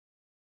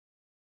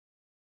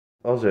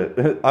Oh shit.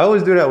 I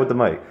always do that with the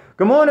mic.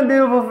 Good morning,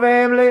 beautiful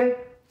family.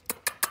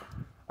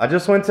 I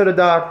just went to the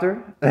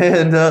doctor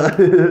and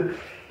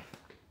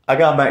I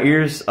got my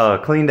ears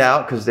cleaned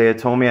out because they had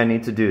told me I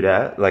need to do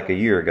that like a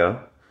year ago.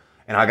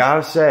 And I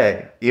gotta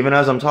say, even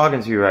as I'm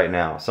talking to you right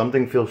now,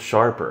 something feels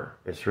sharper.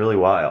 It's really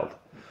wild.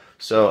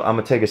 So I'm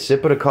gonna take a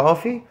sip of the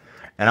coffee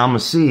and I'm gonna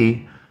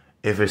see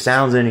if it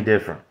sounds any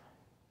different.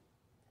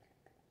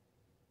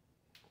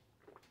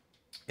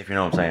 If you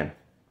know what I'm saying.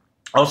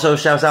 Also,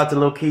 shouts out to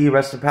Lil Key,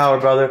 rest in power,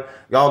 brother.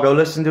 Y'all go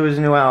listen to his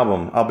new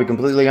album. I'll be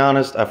completely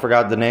honest, I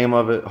forgot the name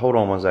of it. Hold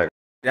on one sec.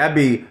 That'd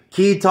be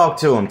Key Talk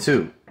to Him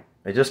too.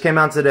 It just came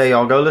out today.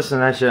 Y'all go listen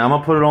to that shit. I'm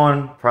gonna put it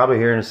on probably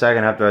here in a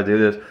second after I do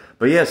this.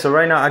 But yeah, so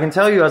right now, I can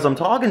tell you as I'm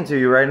talking to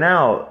you right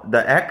now,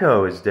 the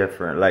echo is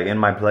different. Like in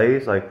my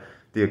place, like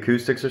the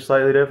acoustics are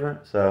slightly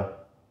different, so.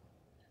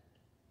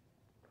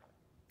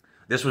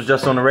 This was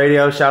just on the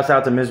radio. Shouts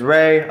out to Ms.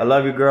 Ray. I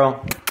love you,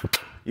 girl.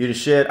 You the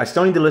shit. I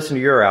still need to listen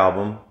to your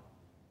album.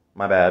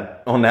 My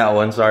bad on that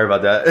one. Sorry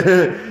about that.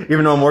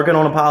 Even though I'm working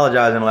on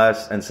apologizing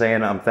less and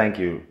saying thank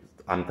you.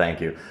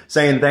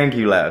 Saying thank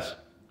you less.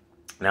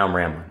 Now I'm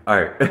rambling.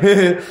 All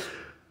right.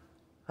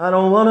 I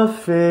don't wanna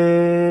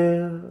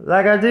feel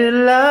like I did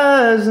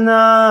last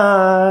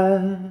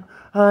night.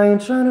 I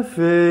ain't trying to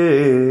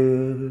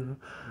feel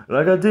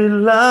like I did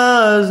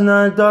last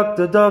night.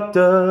 Doctor,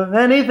 doctor,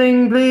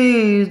 anything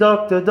please.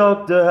 Doctor,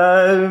 doctor,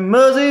 have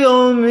mercy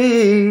on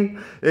me.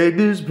 Take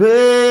this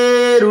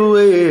pain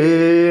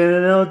away.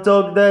 And I'll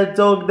talk that,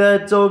 talk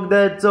that, talk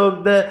that,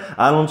 talk that.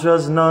 I don't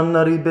trust none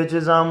of these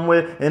bitches I'm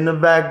with. In the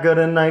back of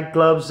the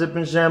nightclub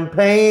sipping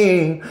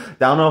champagne.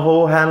 Down a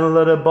whole handle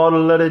of the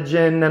bottle of the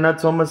gin. And I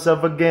told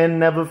myself again,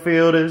 never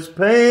feel this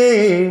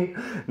pain.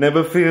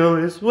 Never feel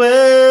this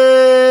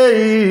way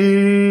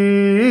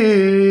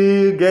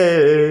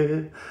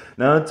again.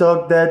 Now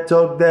talk that,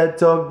 talk that,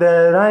 talk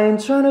that. I ain't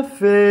tryna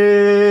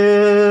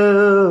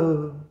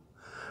feel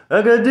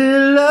like I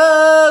did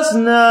last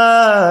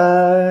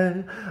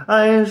night.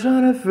 I ain't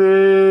tryna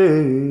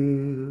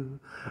feel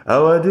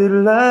how I did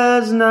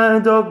last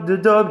night. Doctor,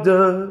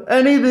 doctor,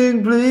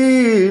 anything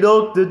please.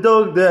 Doctor,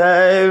 doctor,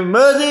 have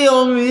mercy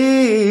on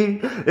me.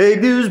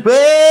 Take this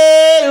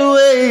pain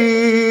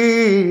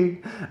away.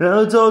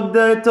 Now talk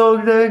that,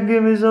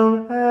 give me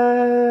some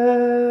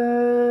help.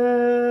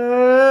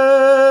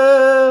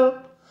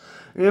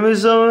 Give me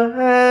some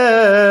help.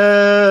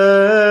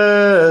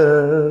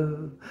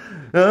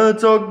 Now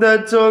talk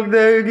that,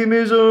 give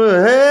me some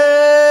help.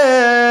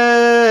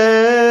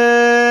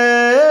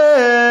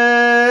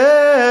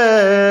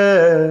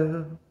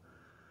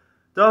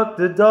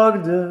 Doctor,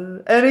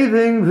 doctor,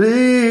 anything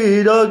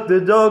please. Doctor,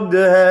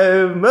 doctor,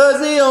 have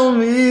mercy on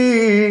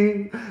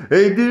me.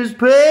 Take this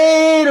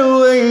pain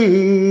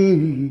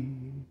away.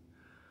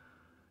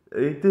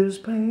 Take this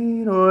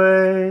pain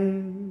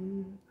away.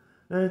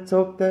 And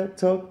talk that,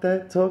 talk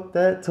that, talk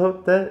that,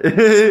 talk that.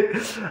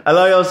 I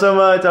love y'all so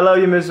much. I love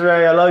you, Miss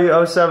Ray. I love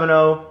you, 070.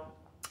 I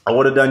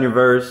would have done your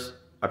verse,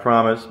 I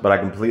promise, but I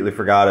completely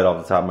forgot it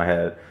off the top of my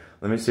head.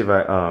 Let me see if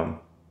I,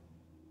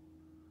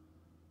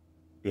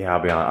 yeah,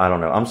 I'll be honest. I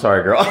don't know. I'm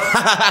sorry, girl.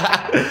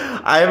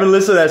 I haven't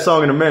listened to that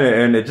song in a minute,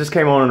 and it just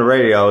came on the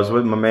radio. I was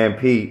with my man,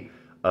 Pete,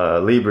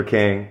 Libra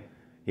King.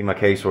 He my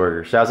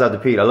caseworker. Shouts out to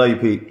Pete. I love you,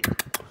 Pete.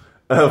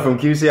 From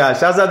QCI.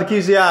 Shouts out to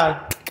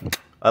QCI.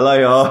 I love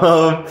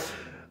y'all.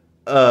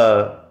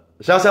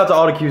 Shouts out to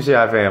all the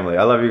QCI family.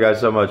 I love you guys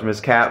so much. Miss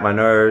Kat, my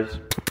nurse.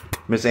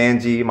 Miss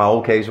Angie, my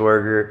old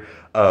caseworker.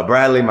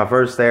 Bradley, my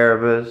first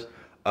therapist.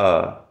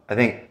 I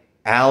think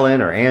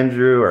Alan or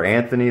Andrew or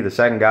Anthony, the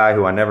second guy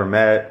who I never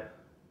met.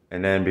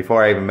 And then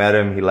before I even met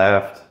him, he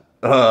left.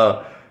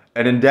 And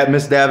then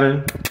Miss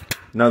Devin,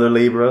 another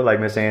Libra, like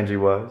Miss Angie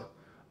was.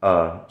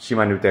 She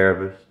my new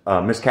therapist.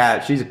 Miss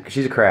Kat, she's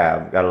a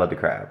crab. Gotta love the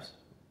crabs.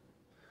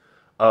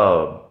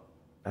 I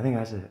think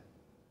that's it.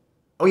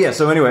 Oh yeah,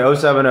 so anyway,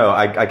 070.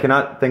 I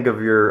cannot think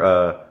of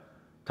your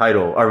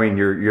title. I mean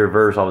your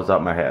verse off the top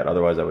of my head.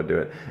 Otherwise I would do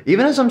it.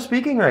 Even as I'm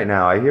speaking right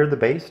now, I hear the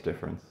bass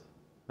difference.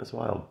 That's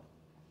wild.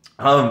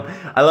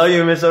 I love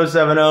you, Miss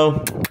 070.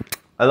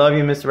 I love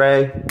you, Miss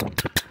Ray.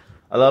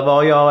 I love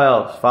all y'all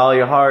else. Follow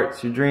your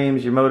hearts, your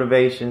dreams, your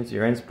motivations,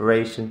 your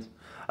inspirations.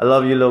 I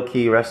love you, Lil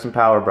Key. Rest in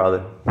power,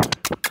 brother.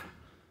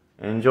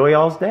 And enjoy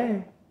y'all's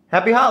day.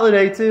 Happy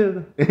holiday,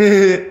 too.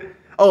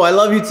 Oh, I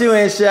love you too,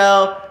 Aunt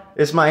Chel.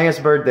 It's my aunt's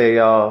birthday,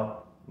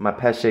 y'all. My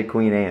Pesce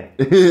Queen aunt.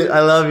 I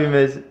love you,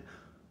 miss.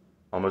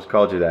 Almost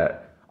called you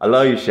that. I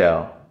love you,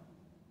 Chel.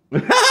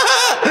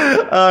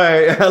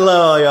 Alright, I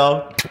love all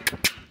y'all.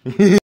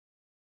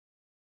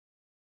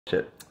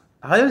 Shit.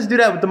 I always do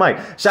that with the mic.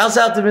 Shouts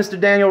out to Mr.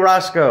 Daniel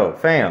Roscoe.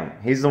 Fam.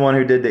 He's the one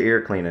who did the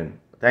ear cleaning.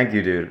 Thank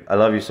you, dude. I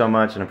love you so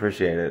much and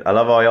appreciate it. I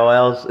love all y'all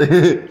else.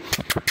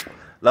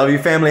 Love you,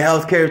 family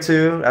healthcare,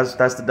 too.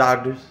 That's the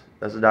doctors.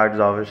 That's the doctor's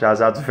office.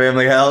 Shouts out to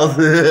Family Health.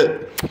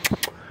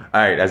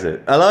 Alright, that's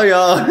it. I love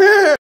y'all.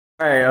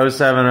 Alright,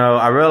 070.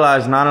 I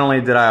realized not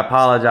only did I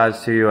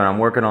apologize to you, and I'm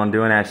working on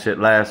doing that shit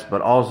less,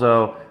 but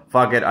also,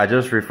 fuck it, I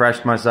just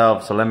refreshed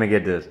myself, so let me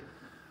get this.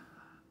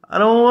 I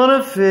don't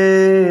wanna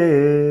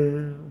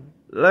feel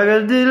like I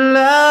did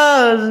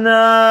last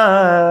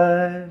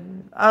night.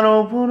 I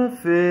don't wanna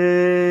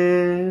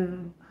feel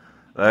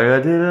like I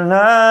did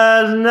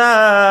last night.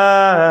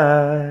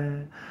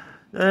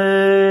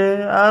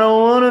 I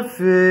don't wanna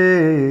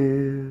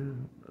feel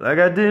like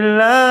I did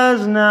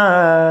last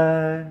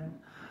night.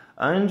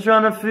 I ain't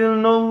tryna feel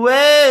no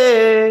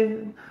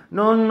way.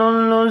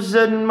 No,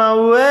 setting my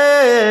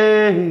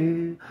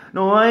way.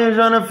 No, I ain't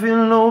tryna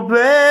feel no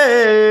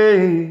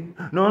pain.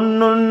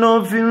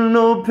 No, feel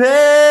no pain.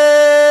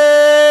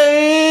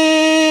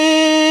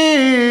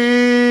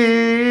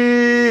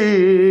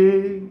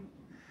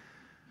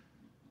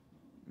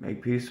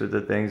 Make peace with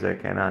the things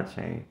that cannot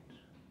change.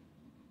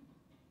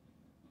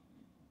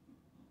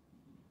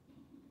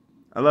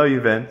 I love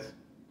you, Vince.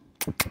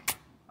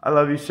 I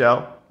love you,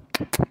 Chel.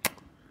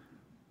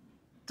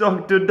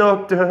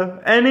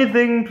 Doctor,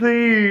 anything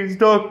please.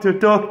 Doctor,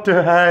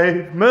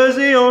 have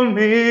mercy on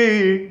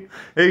me.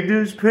 Take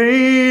this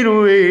pain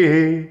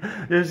away.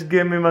 Just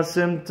give me my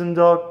symptom,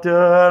 doctor.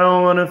 I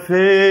don't wanna feel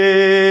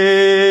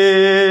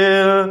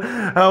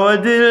how I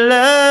did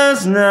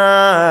last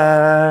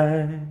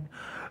night.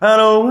 I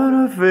don't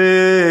wanna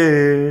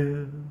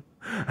feel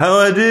how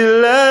I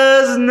did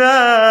last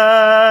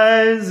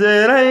night.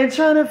 Said I ain't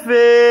tryna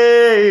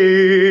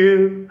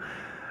feel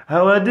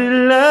how I did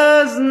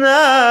last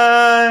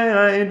night.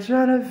 I ain't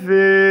tryna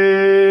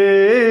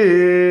feel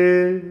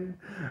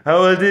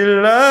how I did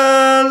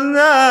last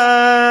night.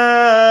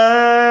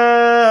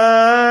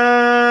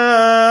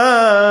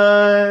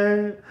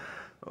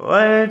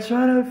 I ain't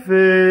tryna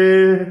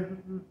feel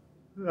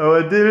how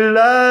I did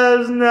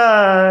last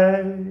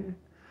night.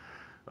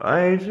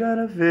 I ain't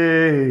tryna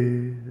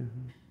feel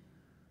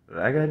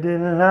like I did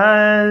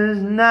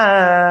last night.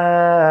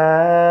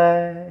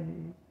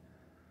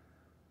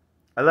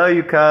 I love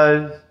you,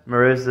 cuz,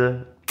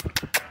 Marissa.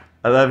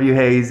 I love you,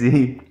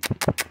 Hazy.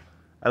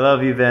 I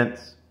love you,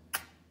 Vince.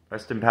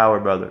 Rest in power,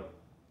 brother.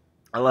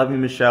 I love you,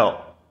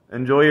 Michelle.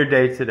 Enjoy your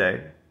day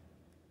today.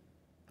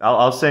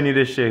 I'll send you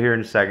this shit here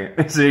in a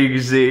second so you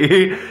can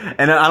see.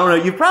 And I don't know,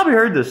 you've probably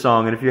heard this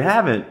song, and if you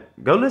haven't,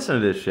 go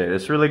listen to this shit.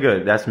 It's really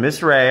good. That's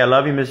Miss Ray. I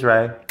love you, Miss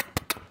Ray.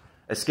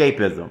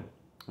 Escapism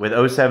with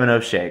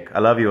 070 Shake. I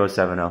love you,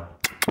 070.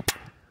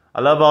 I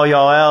love all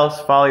y'all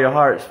else. Follow your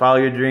hearts, follow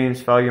your dreams,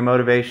 follow your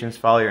motivations,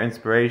 follow your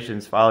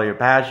inspirations, follow your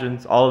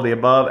passions, all of the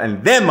above,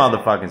 and then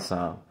motherfucking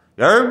some.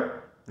 You heard?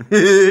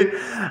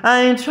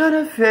 I ain't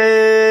tryna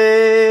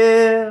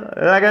feel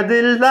like I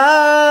did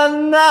last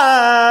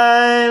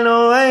night.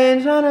 No, I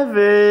ain't tryna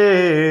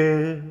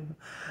feel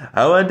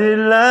how I did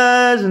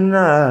last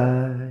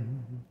night.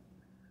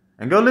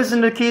 And go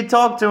listen to Kid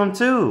talk to him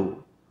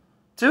too.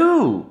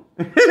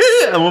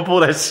 I'm gonna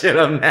pull that shit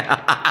up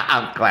now.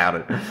 I'm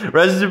clouded.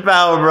 Rest in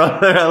power,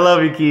 brother. I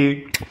love you,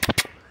 Key.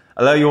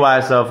 I love you,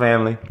 YSL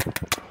family.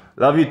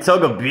 Love you,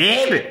 Tugga,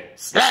 baby.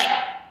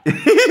 Slack.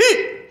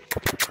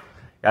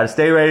 Gotta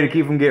stay ready to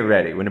keep from getting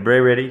ready. When the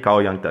bread ready,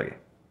 call Young Thuggy.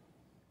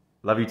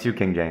 Love you too,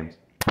 King James.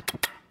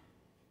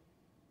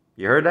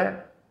 You heard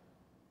that?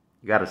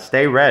 You gotta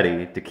stay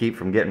ready to keep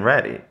from getting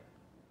ready.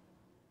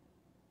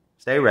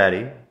 Stay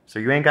ready, so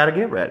you ain't gotta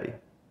get ready.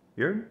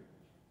 You heard?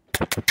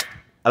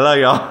 I love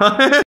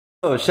y'all.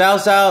 Oh,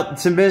 shouts out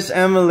to Miss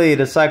Emily,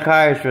 the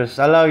psychiatrist.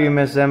 I love you,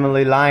 Miss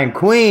Emily, Lion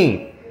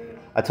Queen.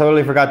 I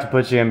totally forgot to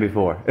put you in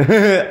before.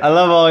 I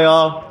love all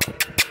y'all.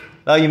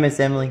 Love you, Miss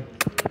Emily.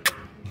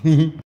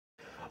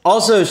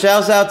 Also,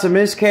 shouts out to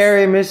Miss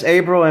Carrie, Miss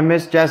April, and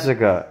Miss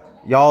Jessica.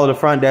 Y'all are the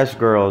front desk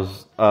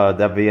girls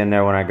that be in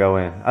there when I go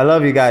in. I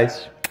love you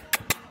guys.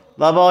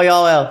 Love all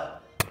y'all else.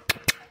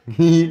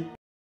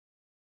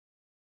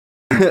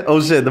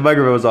 Oh shit, the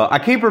microphone was off. I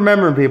keep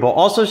remembering people.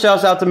 Also,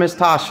 shouts out to Miss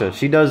Tasha.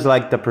 She does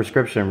like the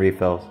prescription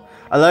refills.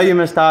 I love you,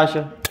 Miss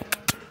Tasha.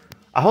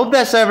 I hope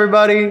that's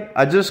everybody.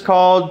 I just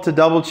called to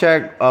double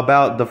check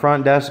about the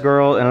front desk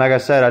girl. And like I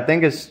said, I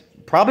think it's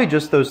probably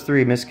just those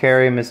three. Miss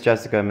Carrie, Miss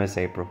Jessica, and Miss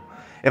April.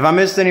 If I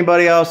missed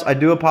anybody else, I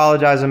do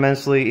apologize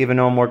immensely, even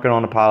though I'm working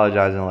on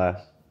apologizing less.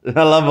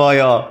 I love all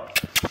y'all.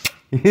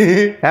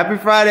 Happy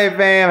Friday,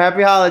 fam.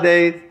 Happy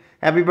holidays.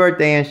 Happy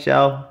birthday, and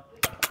Chel.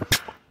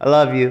 I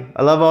love you.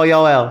 I love all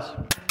y'all else.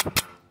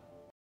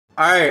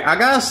 Alright, I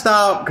gotta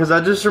stop because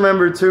I just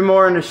remembered two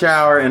more in the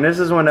shower, and this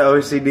is when the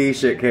OCD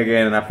shit kick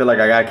in, and I feel like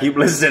I gotta keep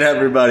listening to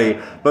everybody.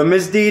 But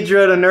Miss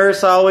Deidre, the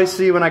nurse I always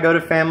see when I go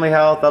to Family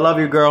Health. I love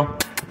you, girl.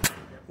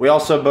 We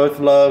also both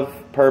love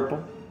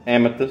purple,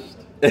 amethyst.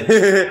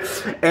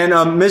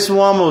 And Miss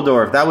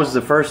Wommeldorf, that was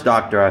the first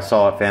doctor I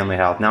saw at Family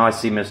Health. Now I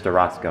see Mr.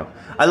 Roscoe.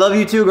 I love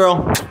you too,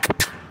 girl.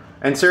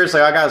 And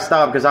seriously, I gotta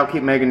stop because I'll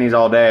keep making these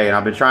all day, and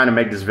I've been trying to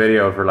make this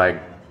video for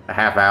like a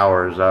half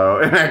hour or so,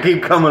 and I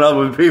keep coming up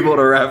with people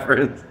to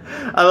reference.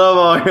 I love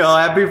all y'all.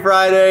 Happy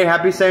Friday.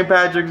 Happy St.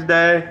 Patrick's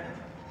Day.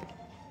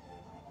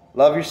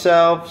 Love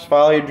yourselves.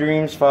 Follow your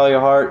dreams. Follow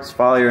your hearts.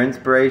 Follow your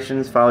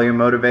inspirations. Follow your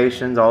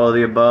motivations. All of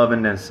the above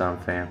and then some,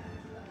 fam.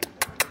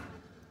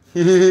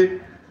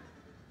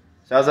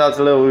 Shouts out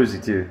to Lil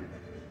Uzi, too.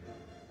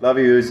 Love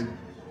you,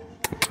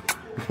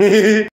 Uzi.